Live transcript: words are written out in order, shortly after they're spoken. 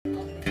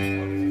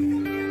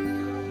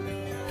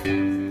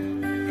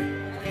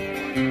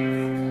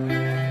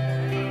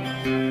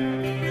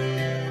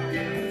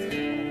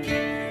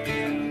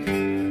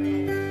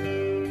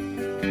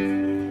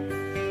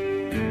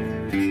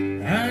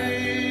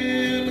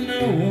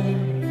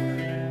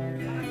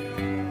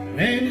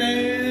Named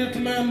after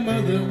my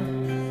mother.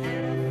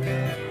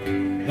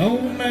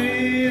 Old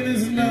man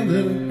is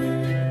another.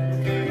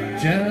 My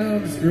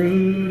child is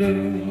screwed up.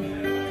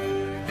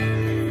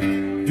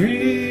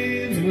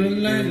 Dreams were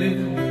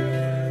lightning,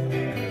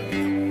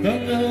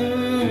 thunder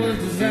was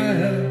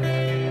desire.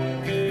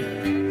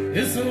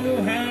 This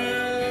old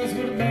house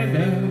would have burned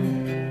down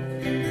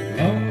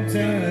a long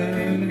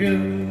time ago.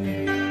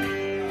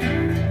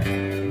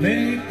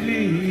 Make me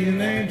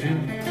an angel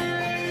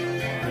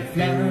that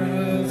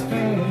flies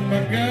from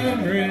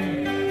Montgomery.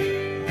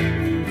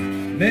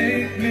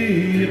 Make me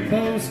a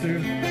poster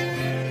of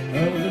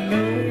the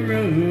no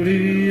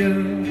rodeo.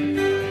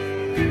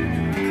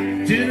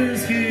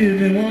 Just give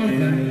me one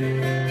thing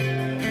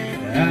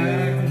that I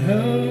can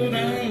hold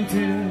on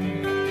to.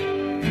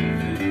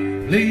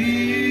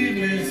 Leave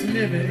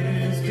living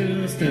is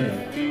just a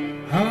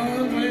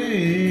hard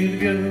way to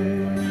go.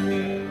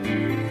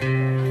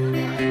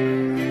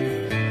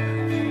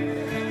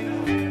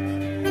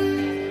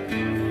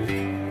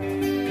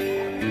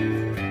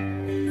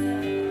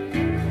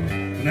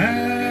 When I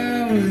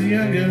was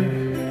younger,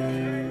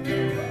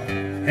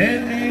 had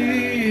me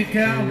a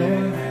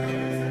cowboy.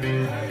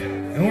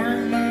 There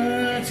weren't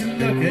much to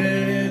look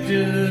at,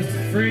 just a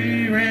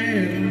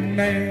free-range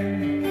man.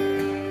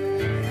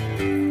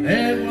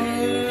 That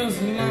was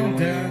a long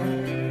time.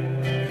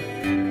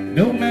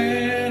 No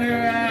matter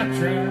how I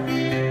tried,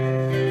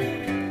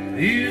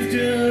 he's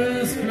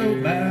just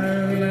float by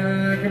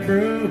like a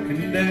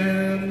broken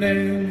down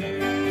dam.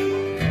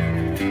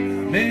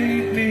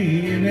 Make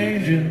me an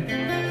angel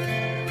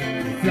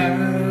that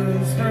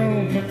flies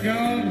from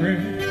Montgomery.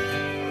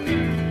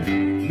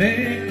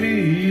 Make me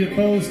a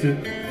poster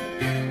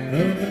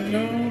of the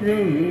no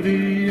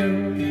rodeo.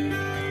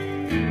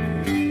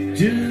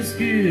 Just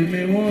give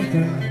me one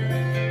thing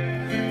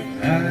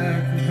I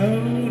can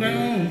hold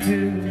on to.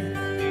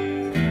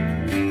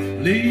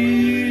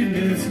 Leave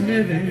this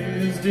living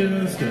is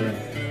just a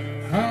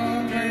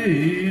hard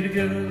way to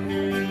go.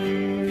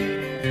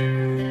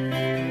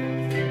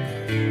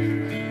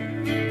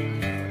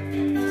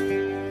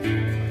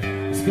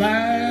 This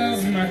flies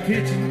in my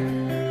kitchen,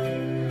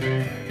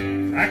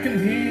 I can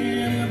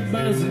hear the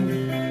buzzing.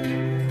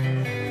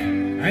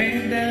 I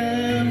ain't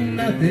done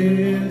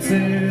nothing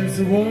since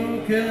I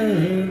woke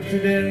up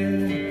today.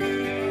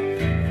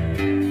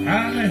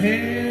 How the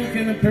hell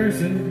can a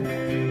person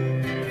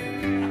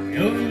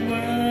go to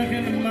work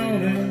in the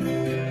morning,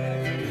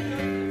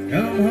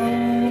 come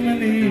home in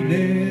the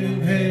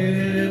evening,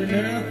 had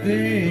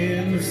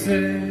nothing to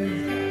say?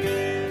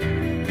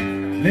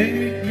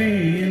 Make me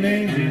an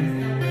angel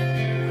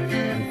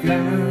that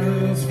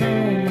flies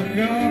from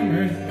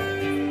Montgomery.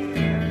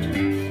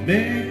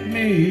 Make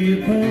me a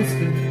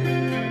poster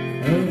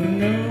of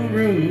no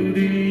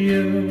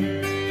rodeo.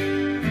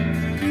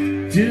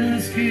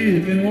 Just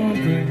give me one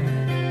thing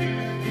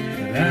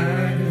that I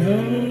can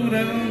hold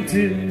on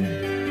to.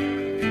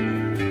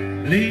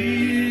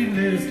 Leave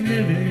this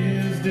living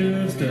is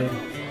just a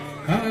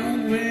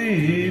hard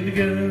way to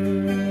go.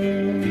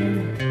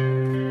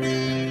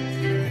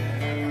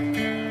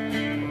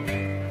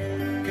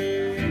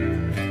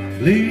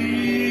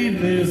 Leave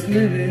this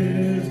living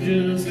is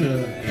just a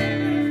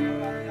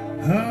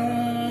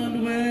hard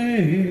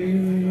way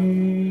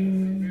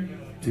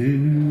to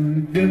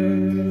go.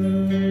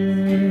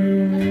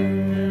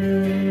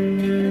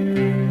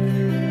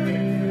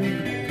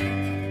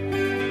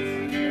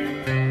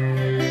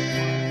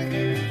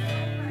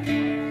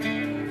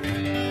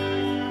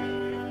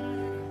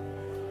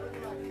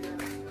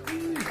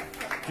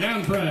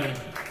 John Prine.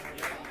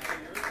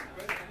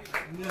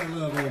 Yeah, I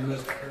love old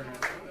Mr.